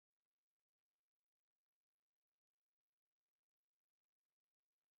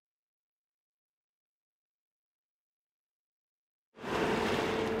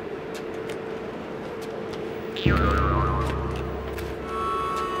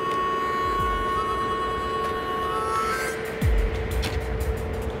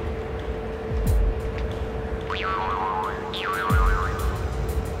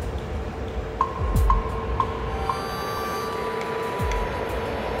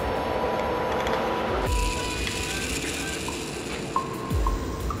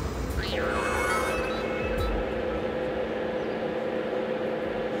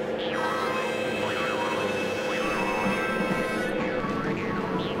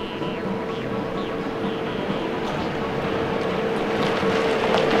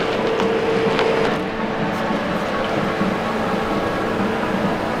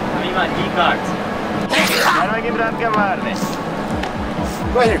órát kell várni.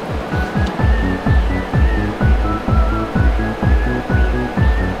 Menjünk!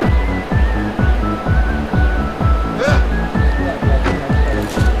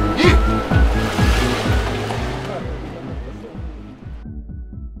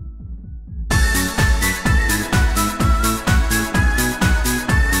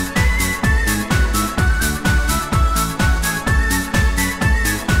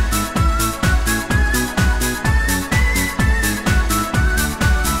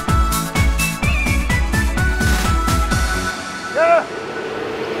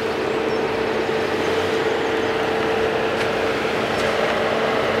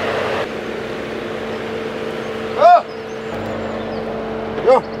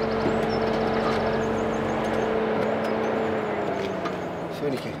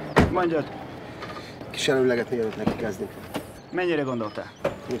 Mondjad. Kis előleget mielőtt neki kezdünk. Mennyire gondoltál?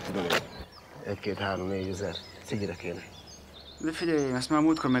 Mit tudom én? 1, 2, 3, 4 ezer. Cigire kéne. De figyelj, ezt már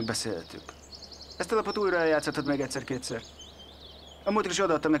múltkor megbeszéltük. Ezt a lapot újra eljátszhatod meg egyszer-kétszer. A múltkor is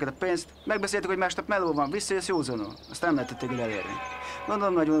odaadtam neked a pénzt, megbeszéltük, hogy másnap meló van, visszajössz józanul. Azt nem lehetett téged elérni.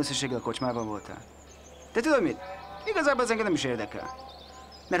 Gondolom, nagy valószínűséggel a kocsmában voltál. De tudod mit? Igazából ez engem nem is érdekel.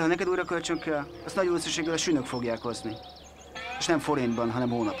 Mert ha neked újra kölcsön kell, azt nagy valószínűséggel a sünök fogják hozni. És nem forintban, hanem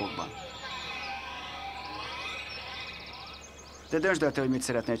hónapokban. De döntsd el te, hogy mit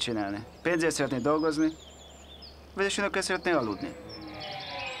szeretnél csinálni. Pénzért szeretnél dolgozni, vagy a sünökkel szeretnél aludni.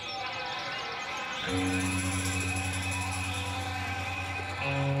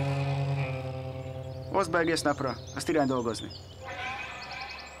 Hozd be egész napra, azt irány dolgozni.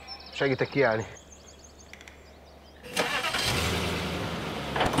 Segítek kiállni.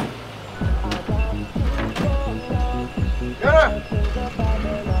 Gyere!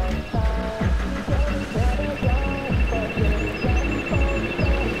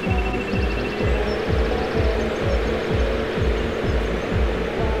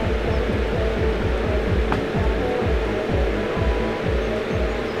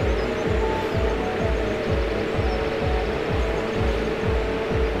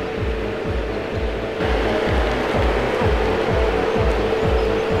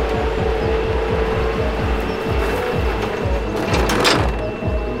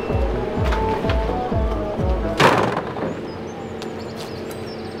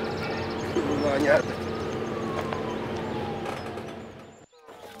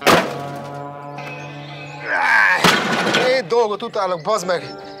 Dolgot utálok, bazd meg!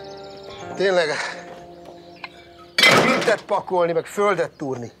 Tényleg. Hintet pakolni, meg földet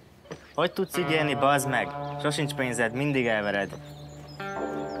túrni. Hogy tudsz így élni, bazd meg? Sosincs pénzed, mindig elvered.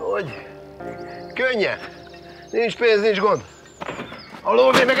 Hogy? Könnyen. Nincs pénz, nincs gond. A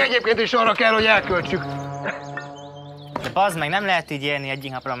lóvé meg egyébként is arra kell, hogy elköltsük. De bazd meg, nem lehet így élni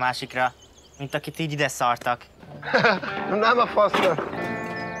egyik napra a másikra, mint akit így ide szartak. Nem a faszra.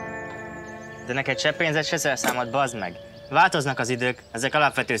 De neked se pénzed, se szerszámod, bazd meg. Változnak az idők, ezek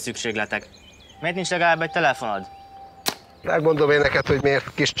alapvető szükségletek. Miért nincs legalább egy telefonod? Megmondom én neked, hogy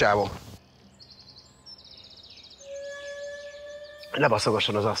miért, kis csávom. Ne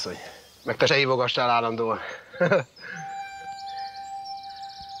baszogasson az asszony. Meg te se hívogassál állandóan.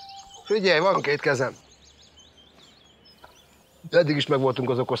 Figyelj, van 2 kezem. Eddig is megvoltunk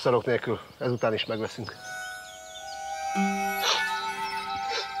az okos szarok nélkül, ezután is megveszünk.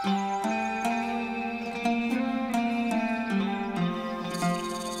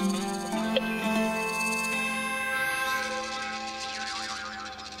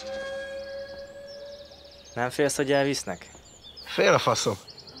 Nem félsz, hogy elvisznek? Fél a faszom.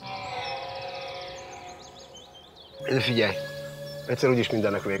 De figyelj, egyszer úgyis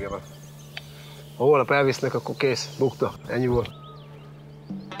mindennek vége van. Ha holnap elvisznek, akkor kész, bukta, ennyi volt.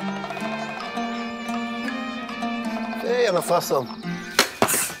 Féljen a faszom!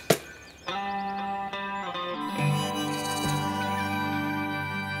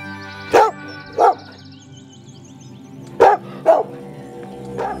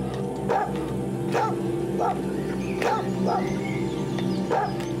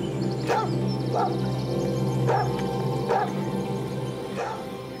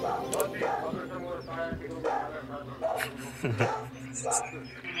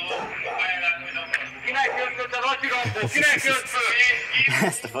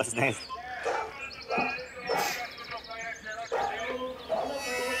 Ezt a fasz nézd.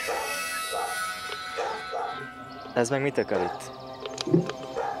 Ez meg mit akar itt?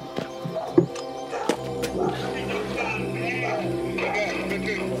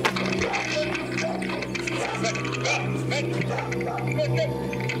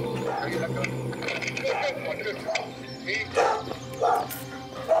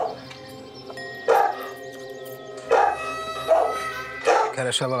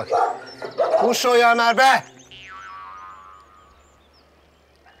 Keresel valaki? Kussoljál már be!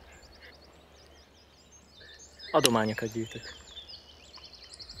 Adományokat gyűjtök.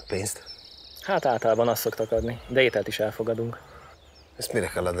 Pénzt? Hát általában azt szoktak adni, de ételt is elfogadunk. Ezt mire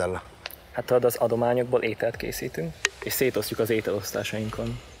kell adni? Hát tudod, az adományokból ételt készítünk, és szétosztjuk az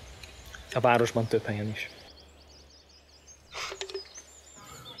ételosztásainkon. A városban több helyen is.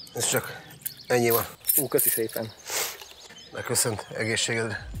 Ez csak ennyi van. Köszi szépen. Megköszönt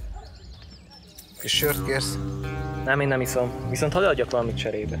egészségedre. Kis sört kérsz? Nem, én nem iszom. Viszont hadd adjak valamit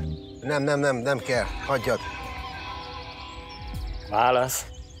cserébe. Nem kell. Hagyjad. Válasz.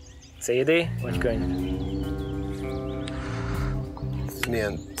 CD vagy könyv?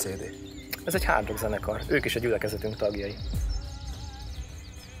 Milyen CD? Ez egy hard rock zenekar. Ők is a gyülekezetünk tagjai.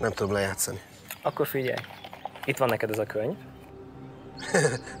 Nem tudom lejátszani. Akkor figyelj. Itt van neked ez a könyv.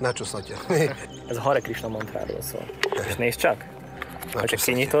 Nachos atya. Ez a Hare Khrisna mantráról szól. És nézd csak! Ha csak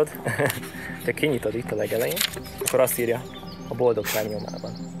kinyitod itt a legelején, akkor azt írja a boldogság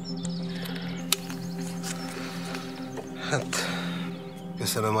nyomában. Hát,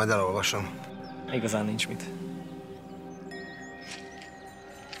 köszönöm, majd elolvasom. Igazán nincs mit.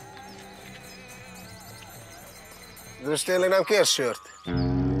 De most tényleg nem kérsz sört?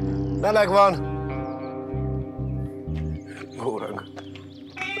 Meleg van. Górag.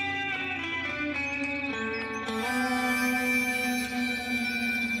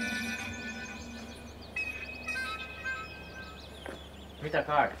 Mit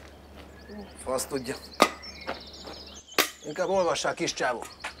akar? Fasz tudja. Inkább olvassál, kis csávó.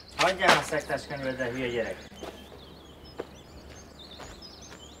 Hagyjál a szektás könyvedre, hülye gyerek.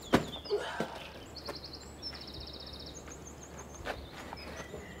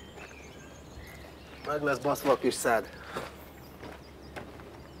 Meg lesz baszva a kis szád.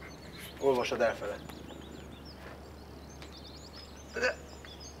 Olvasod elfele.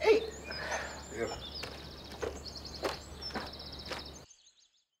 Jó.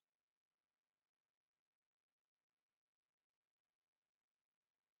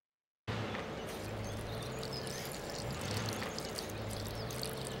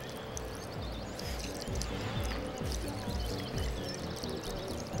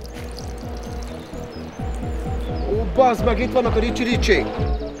 Bazd meg, itt vannak a Richie.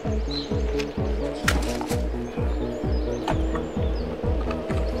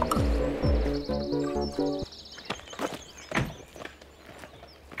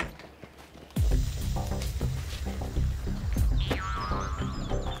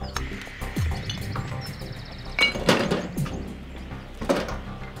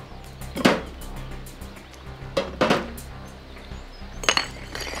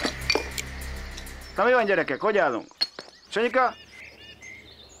 Na mi van, gyerekek, hogy állunk? Sanyika?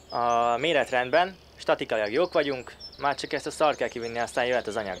 A méretrendben, statikailag jók vagyunk, már csak ezt a szart kell kivinni, aztán jöhet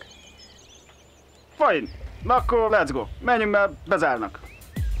az anyag. Fajn. Na akkor let's go. Menjünk, mert bezárnak.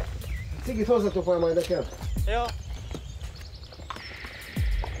 Cigit hozzatok már majd nekem. Jó.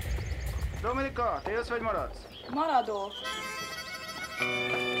 Dominika, te jössz vagy maradsz? Maradok.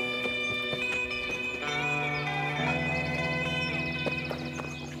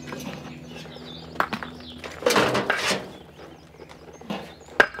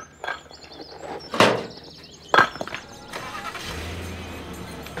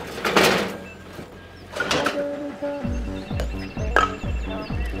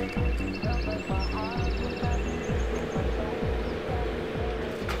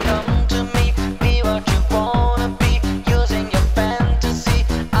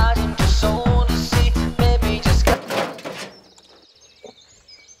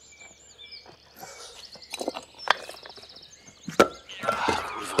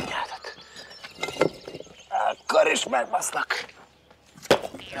 És megbasznak.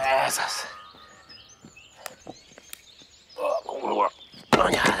 Ez az. A kurva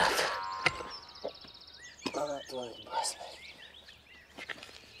anyádat. Hát vagy, bassz meg.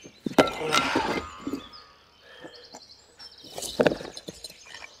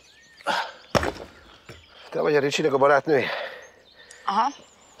 Te vagy a Richie-nek a barátnője? Aha.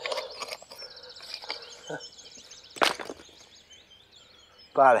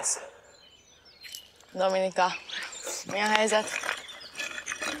 Pál lesz. Dominika, mi a helyzet?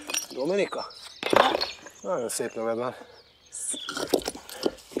 Dominika? Nagyon szép neved van.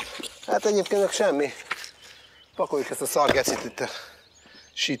 Hát egyébként meg semmi. Pakoljuk ezt a szargecit itt a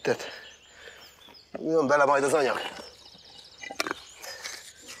sittet. Jön bele majd az anyag.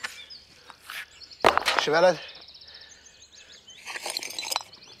 És veled?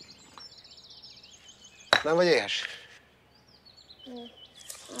 Nem vagy éhes?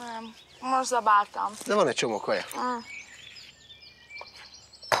 Nem, most zabáltam. De van egy csomó kaja.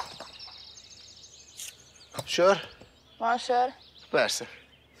 Sör? Van sör? Persze.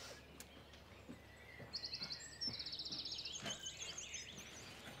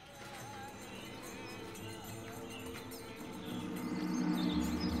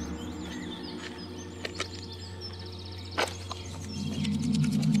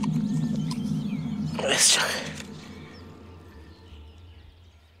 Ez csak.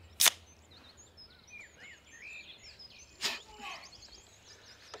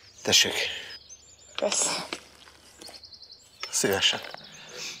 Tessék. Kösz. Szívesen.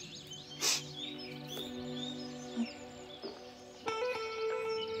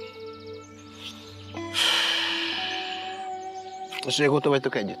 Most régóta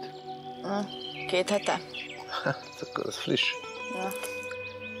vagytok együtt? 2 hete. Hát, akkor az friss. Ja.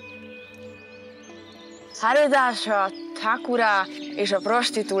 Hare, Dása, Thakura és a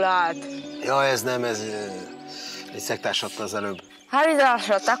prostituált. Ja, ez nem, ez egy szektárs adta az előbb. Hare,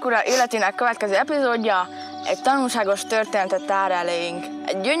 Dása, Thakura életének következő epizódja egy tanulságos történetet tár elénk.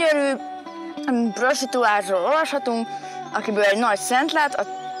 Egy gyönyörű prostituáltról olvashatunk, akiből egy nagy szent lett a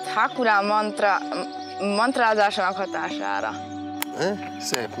Thakura mantrázásának hatására.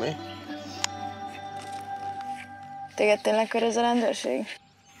 Szép, mi? Téged tényleg köröz a rendőrség?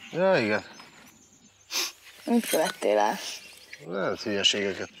 Ja, igen. Mit követtél el? Nem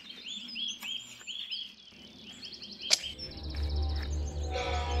hülyeségeket.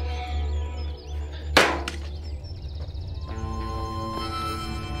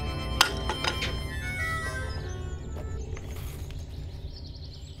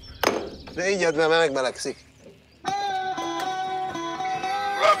 De így add, mert megmelegszik.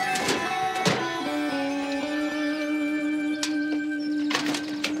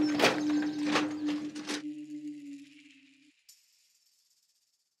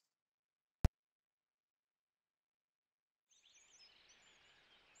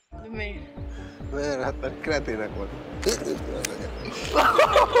 Mi? Miért? Hát mert kretének volt.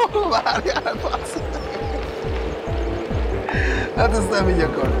 Várjál, bassz! Hát ezt nem így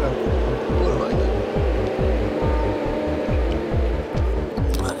akartam. Kurva anyag.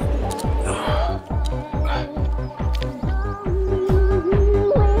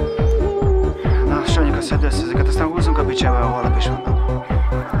 Na, Sanyika, szedd össze ezeket, aztán húzzunk a bicsával, ahol holnap is vannak.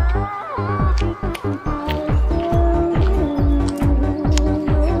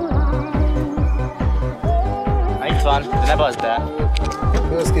 Itt van, de ne baszd el.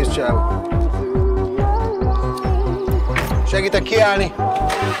 Kösz, kis Csaba. Segítek kiállni.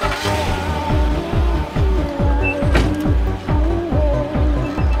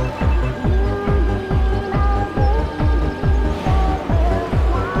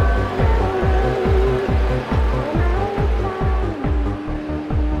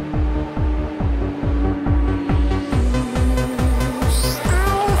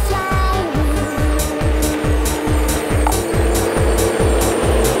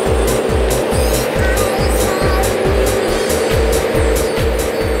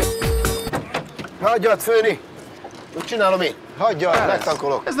 Hagyjad főni! Úgy csinálom én. Hagyjad,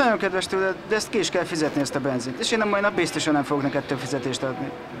 megtankolok. Ez nagyon kedves tőled, de ezt ki is kell fizetni, ezt a benzint. És én a mai nap biztosan nem fogok neked több fizetést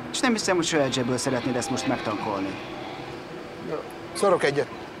adni. És nem hiszem, hogy saját zsebből szeretnéd ezt most megtankolni. Ja, szorok egyet.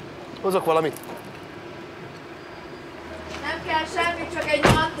 Hozok valamit. Nem kell semmi, csak egy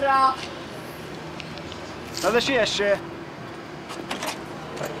mantra. Na de siessél!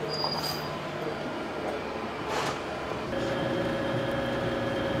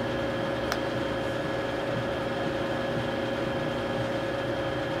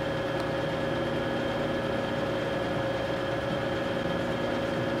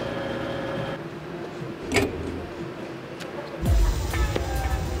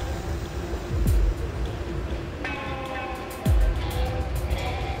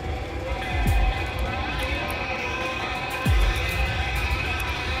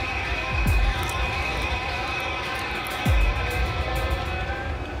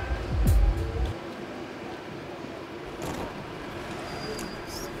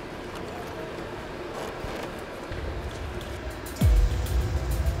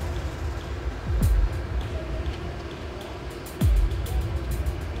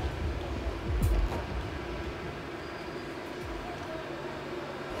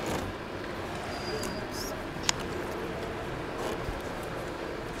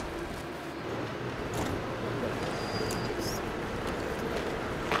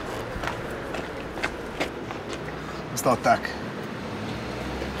 Ezt adták.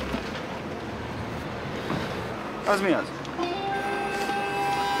 Az mi az?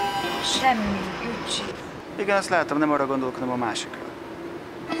 Semmi, ücsi. Igen, azt látom, nem arra gondolok, hanem a másikra.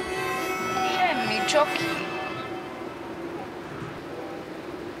 Semmi, csoki.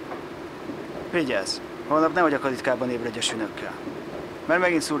 Vigyázz! Holnap nehogy a kalitkában ébredj a sünökkel, mert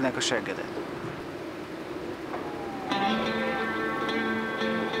megint szúrnák a seggedet.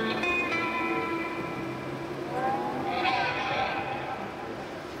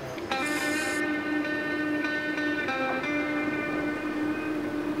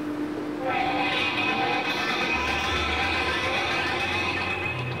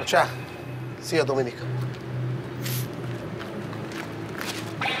 Csá! Szia, Dominika!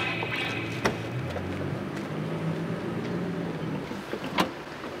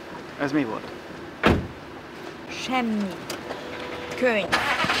 Ez mi volt? Semmi. Könyv.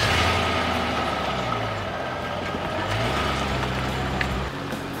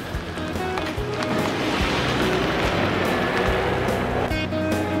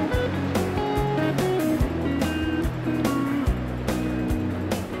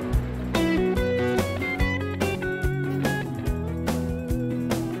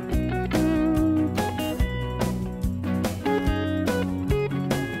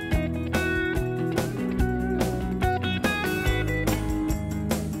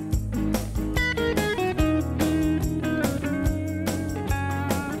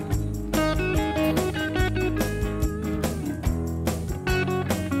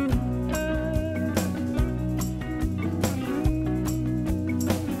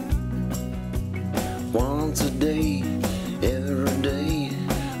 Once a day, every day,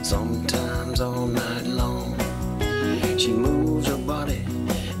 sometimes all night long. She moves her body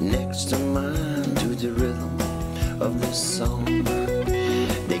next to mine to the rhythm of this song.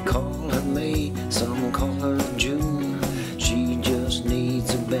 They call her May, some call her June. She just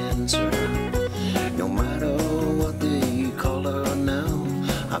needs a dancer. No matter what they call her now,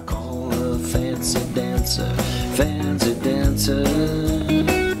 I call her fancy dancer, fancy dancer.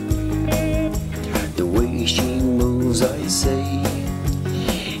 She moves, I say.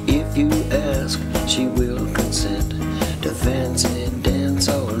 If you ask, she will consent to fancy dance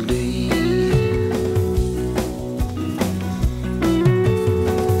all day.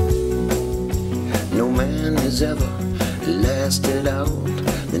 No man has ever lasted out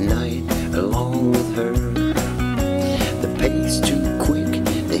the night along with her. The pace too quick,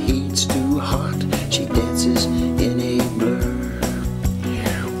 the heat's too hot. She dances in a blur.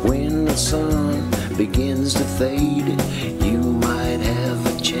 When the sun begins to fade, you might have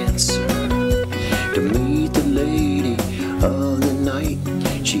a chance, sir, to meet the lady of the night.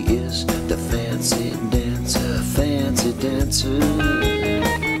 She is the fancy dancer, fancy dancer.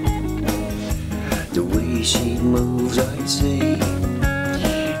 The way she moves, I say.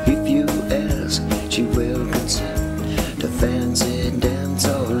 If you ask, she will consent to fancy dance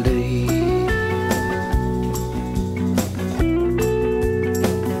all day.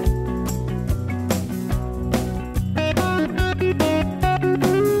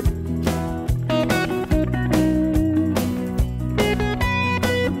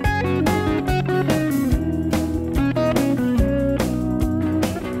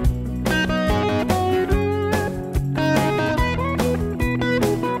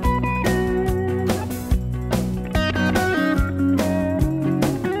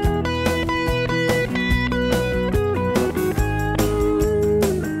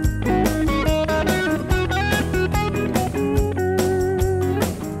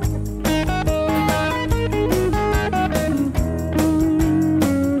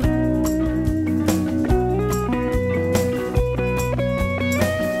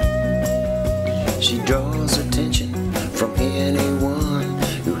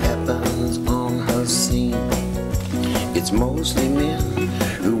 It's mostly men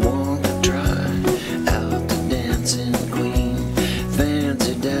who want to try out the dancing queen,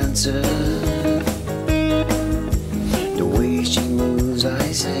 fancy dancer. The way she moves,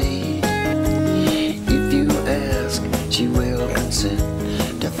 I say, if you ask, she will consent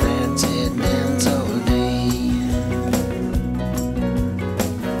to fancy dance all day.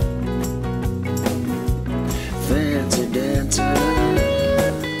 Fancy dancer.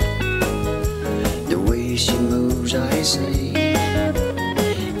 The way she moves, I say,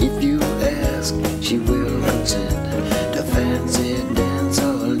 if you ask, she will consent to fancy dance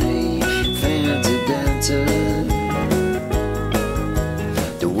all day. Fancy dancer.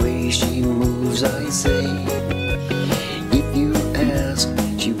 The way she moves, I say.